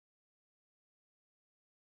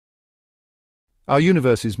Our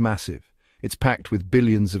universe is massive. It's packed with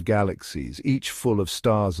billions of galaxies, each full of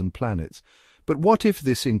stars and planets. But what if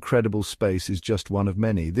this incredible space is just one of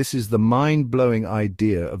many? This is the mind-blowing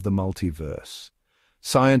idea of the multiverse.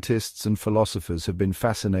 Scientists and philosophers have been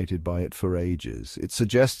fascinated by it for ages. It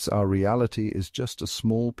suggests our reality is just a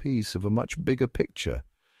small piece of a much bigger picture.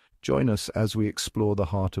 Join us as we explore the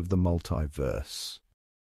heart of the multiverse.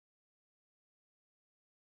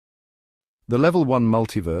 The Level One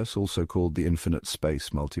Multiverse, also called the Infinite Space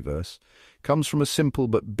Multiverse, comes from a simple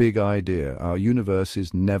but big idea. Our universe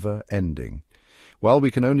is never ending. While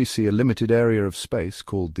we can only see a limited area of space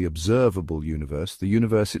called the observable universe, the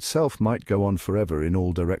universe itself might go on forever in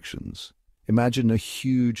all directions. Imagine a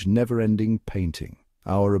huge, never-ending painting.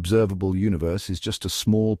 Our observable universe is just a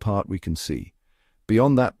small part we can see.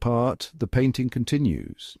 Beyond that part, the painting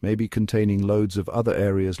continues, maybe containing loads of other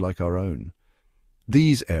areas like our own.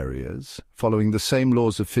 These areas, following the same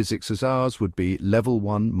laws of physics as ours, would be Level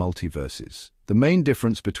One multiverses. The main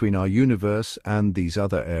difference between our universe and these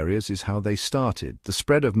other areas is how they started. The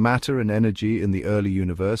spread of matter and energy in the early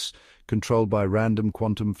universe, controlled by random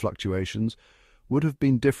quantum fluctuations, would have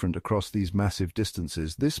been different across these massive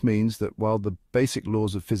distances. This means that while the basic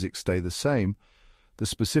laws of physics stay the same, the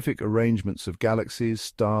specific arrangements of galaxies,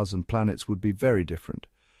 stars, and planets would be very different.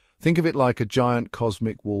 Think of it like a giant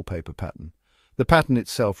cosmic wallpaper pattern. The pattern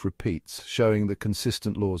itself repeats, showing the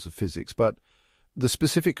consistent laws of physics, but the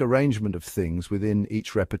specific arrangement of things within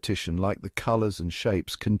each repetition, like the colors and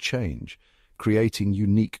shapes, can change, creating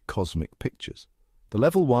unique cosmic pictures. The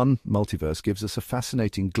Level One Multiverse gives us a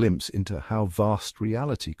fascinating glimpse into how vast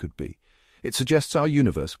reality could be. It suggests our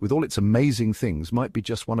universe, with all its amazing things, might be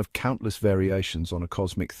just one of countless variations on a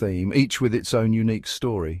cosmic theme, each with its own unique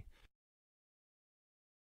story.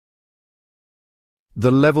 The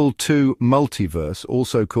Level Two Multiverse,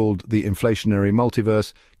 also called the inflationary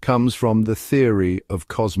multiverse, comes from the theory of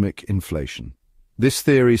cosmic inflation. This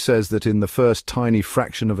theory says that in the first tiny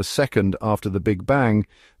fraction of a second after the Big Bang,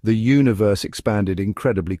 the universe expanded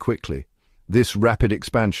incredibly quickly. This rapid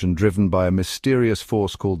expansion, driven by a mysterious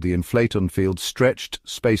force called the inflaton field, stretched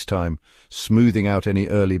space-time, smoothing out any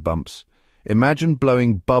early bumps. Imagine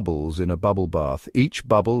blowing bubbles in a bubble bath. Each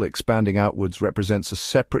bubble, expanding outwards, represents a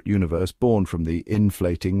separate universe born from the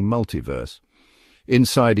inflating multiverse.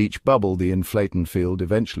 Inside each bubble, the inflaton field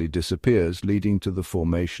eventually disappears, leading to the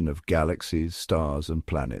formation of galaxies, stars, and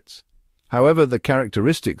planets. However, the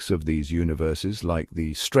characteristics of these universes, like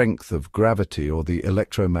the strength of gravity or the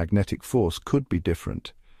electromagnetic force, could be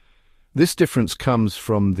different. This difference comes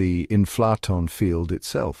from the inflaton field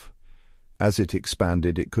itself. As it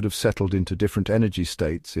expanded, it could have settled into different energy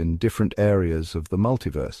states in different areas of the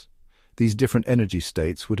multiverse. These different energy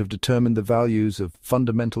states would have determined the values of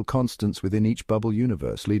fundamental constants within each bubble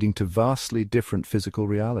universe, leading to vastly different physical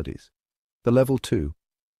realities. The Level Two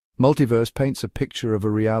Multiverse paints a picture of a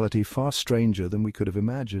reality far stranger than we could have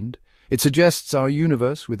imagined. It suggests our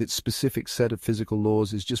universe, with its specific set of physical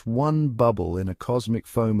laws, is just one bubble in a cosmic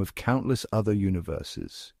foam of countless other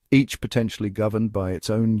universes, each potentially governed by its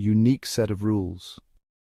own unique set of rules.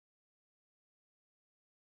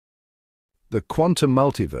 The Quantum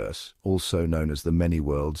Multiverse, also known as the many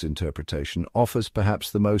worlds interpretation, offers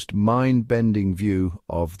perhaps the most mind-bending view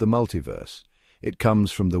of the multiverse. It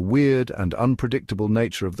comes from the weird and unpredictable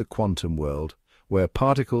nature of the quantum world, where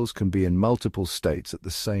particles can be in multiple states at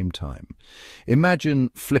the same time. Imagine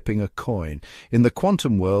flipping a coin. In the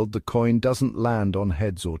quantum world, the coin doesn't land on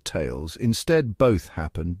heads or tails. Instead, both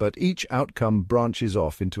happen, but each outcome branches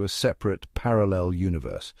off into a separate, parallel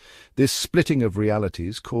universe. This splitting of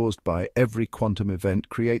realities caused by every quantum event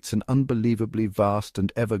creates an unbelievably vast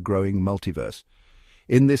and ever-growing multiverse.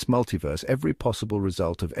 In this multiverse, every possible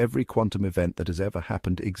result of every quantum event that has ever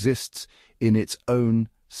happened exists in its own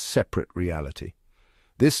separate reality.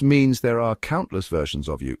 This means there are countless versions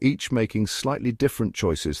of you, each making slightly different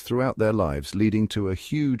choices throughout their lives, leading to a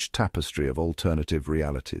huge tapestry of alternative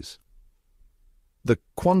realities. The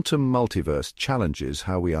quantum multiverse challenges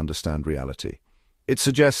how we understand reality. It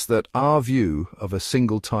suggests that our view of a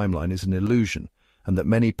single timeline is an illusion, and that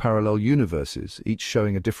many parallel universes, each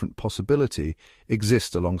showing a different possibility,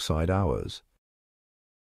 exist alongside ours.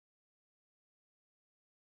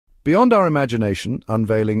 Beyond our imagination,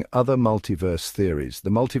 unveiling other multiverse theories.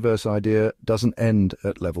 The multiverse idea doesn't end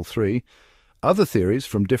at Level 3. Other theories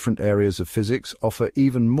from different areas of physics offer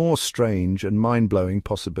even more strange and mind-blowing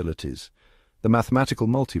possibilities. The Mathematical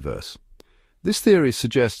Multiverse. This theory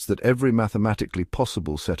suggests that every mathematically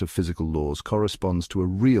possible set of physical laws corresponds to a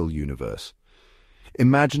real universe.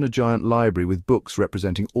 Imagine a giant library with books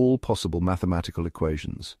representing all possible mathematical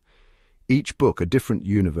equations. Each book, a different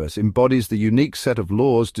universe, embodies the unique set of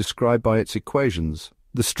laws described by its equations.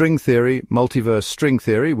 The string theory, multiverse string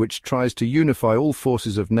theory, which tries to unify all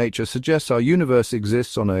forces of nature, suggests our universe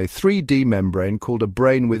exists on a 3D membrane called a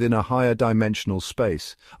brain within a higher dimensional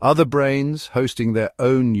space. Other brains, hosting their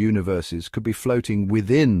own universes, could be floating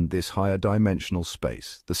within this higher dimensional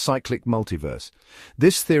space, the Cyclic Multiverse.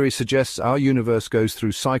 This theory suggests our universe goes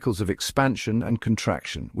through cycles of expansion and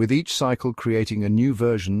contraction, with each cycle creating a new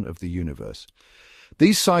version of the universe.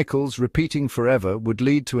 These cycles, repeating forever, would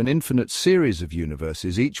lead to an infinite series of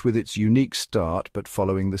universes, each with its unique start but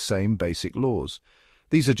following the same basic laws.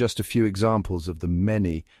 These are just a few examples of the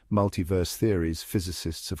many multiverse theories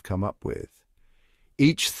physicists have come up with.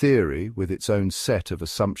 Each theory, with its own set of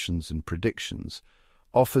assumptions and predictions,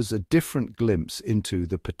 offers a different glimpse into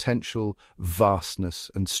the potential vastness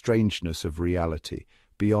and strangeness of reality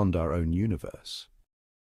beyond our own universe.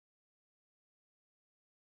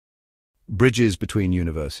 Bridges between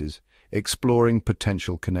universes, exploring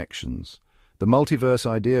potential connections. The multiverse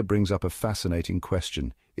idea brings up a fascinating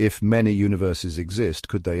question. If many universes exist,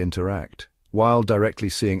 could they interact? While directly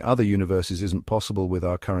seeing other universes isn't possible with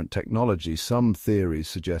our current technology, some theories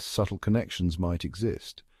suggest subtle connections might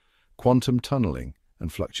exist. Quantum tunneling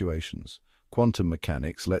and fluctuations. Quantum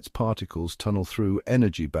mechanics lets particles tunnel through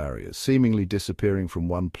energy barriers, seemingly disappearing from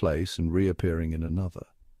one place and reappearing in another.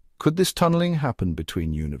 Could this tunneling happen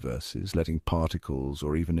between universes, letting particles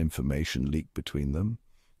or even information leak between them?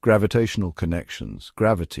 Gravitational connections.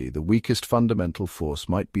 Gravity, the weakest fundamental force,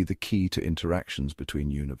 might be the key to interactions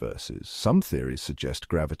between universes. Some theories suggest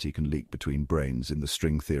gravity can leak between brains in the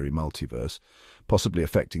string theory multiverse, possibly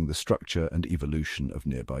affecting the structure and evolution of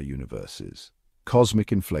nearby universes.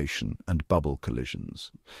 Cosmic inflation and bubble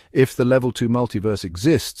collisions. If the Level Two Multiverse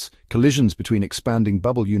exists, collisions between expanding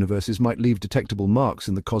bubble universes might leave detectable marks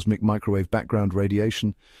in the cosmic microwave background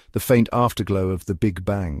radiation, the faint afterglow of the Big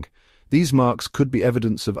Bang. These marks could be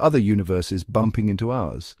evidence of other universes bumping into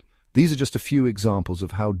ours. These are just a few examples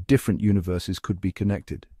of how different universes could be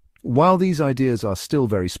connected. While these ideas are still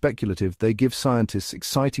very speculative, they give scientists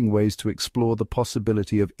exciting ways to explore the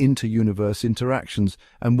possibility of inter-universe interactions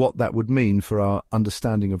and what that would mean for our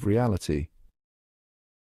understanding of reality.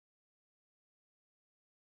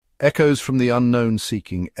 Echoes from the unknown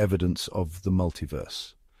seeking evidence of the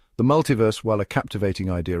multiverse. The multiverse, while a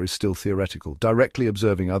captivating idea, is still theoretical. Directly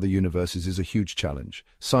observing other universes is a huge challenge.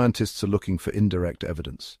 Scientists are looking for indirect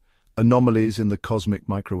evidence. Anomalies in the cosmic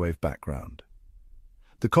microwave background.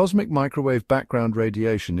 The cosmic microwave background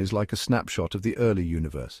radiation is like a snapshot of the early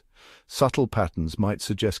universe. Subtle patterns might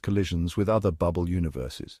suggest collisions with other bubble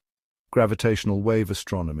universes. Gravitational wave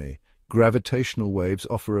astronomy. Gravitational waves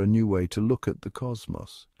offer a new way to look at the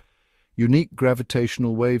cosmos. Unique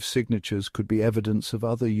gravitational wave signatures could be evidence of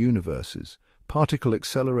other universes. Particle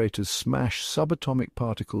accelerators smash subatomic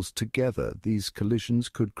particles together. These collisions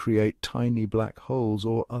could create tiny black holes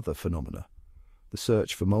or other phenomena. The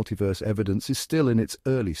search for multiverse evidence is still in its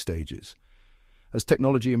early stages. As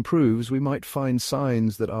technology improves, we might find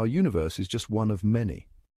signs that our universe is just one of many.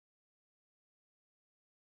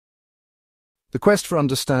 The quest for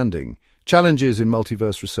understanding. Challenges in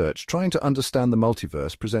multiverse research. Trying to understand the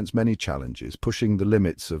multiverse presents many challenges, pushing the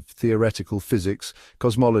limits of theoretical physics,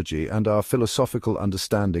 cosmology, and our philosophical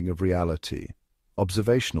understanding of reality.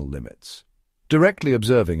 Observational limits. Directly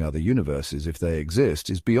observing other universes, if they exist,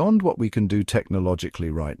 is beyond what we can do technologically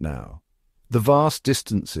right now. The vast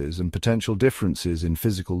distances and potential differences in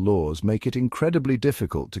physical laws make it incredibly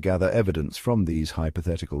difficult to gather evidence from these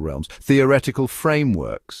hypothetical realms. Theoretical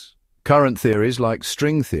frameworks. Current theories like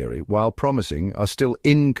string theory, while promising, are still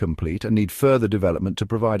incomplete and need further development to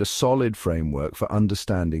provide a solid framework for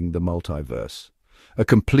understanding the multiverse. A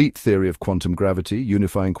complete theory of quantum gravity,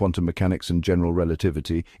 unifying quantum mechanics and general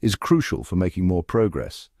relativity, is crucial for making more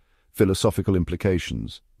progress. Philosophical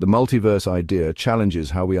implications. The multiverse idea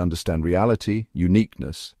challenges how we understand reality,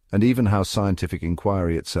 uniqueness, and even how scientific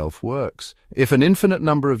inquiry itself works. If an infinite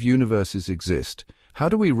number of universes exist, how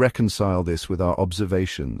do we reconcile this with our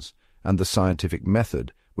observations and the scientific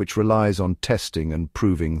method, which relies on testing and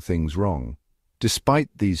proving things wrong? Despite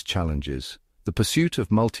these challenges, the pursuit of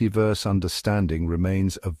multiverse understanding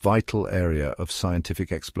remains a vital area of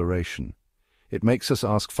scientific exploration. It makes us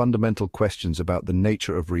ask fundamental questions about the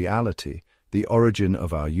nature of reality, the origin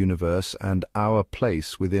of our universe, and our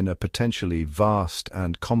place within a potentially vast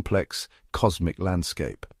and complex cosmic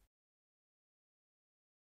landscape.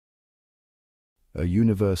 A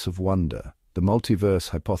universe of wonder. The multiverse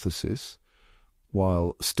hypothesis,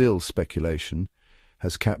 while still speculation,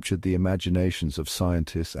 has captured the imaginations of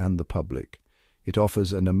scientists and the public. It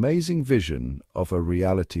offers an amazing vision of a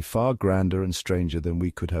reality far grander and stranger than we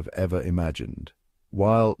could have ever imagined.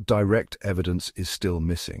 While direct evidence is still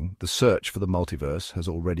missing, the search for the multiverse has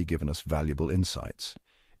already given us valuable insights.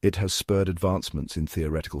 It has spurred advancements in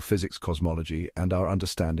theoretical physics, cosmology, and our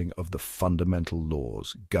understanding of the fundamental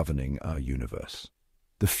laws governing our universe.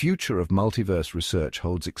 The future of multiverse research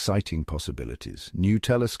holds exciting possibilities. New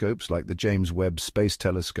telescopes like the James Webb Space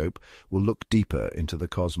Telescope will look deeper into the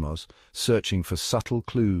cosmos, searching for subtle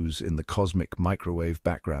clues in the cosmic microwave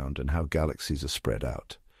background and how galaxies are spread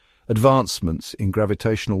out. Advancements in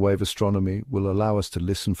gravitational wave astronomy will allow us to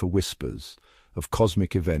listen for whispers of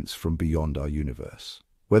cosmic events from beyond our universe.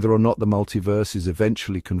 Whether or not the multiverse is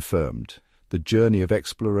eventually confirmed, the journey of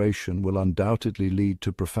exploration will undoubtedly lead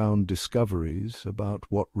to profound discoveries about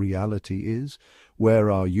what reality is,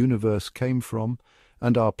 where our universe came from,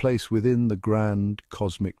 and our place within the grand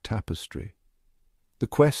cosmic tapestry. The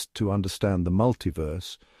quest to understand the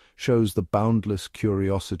multiverse shows the boundless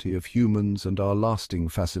curiosity of humans and our lasting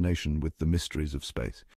fascination with the mysteries of space.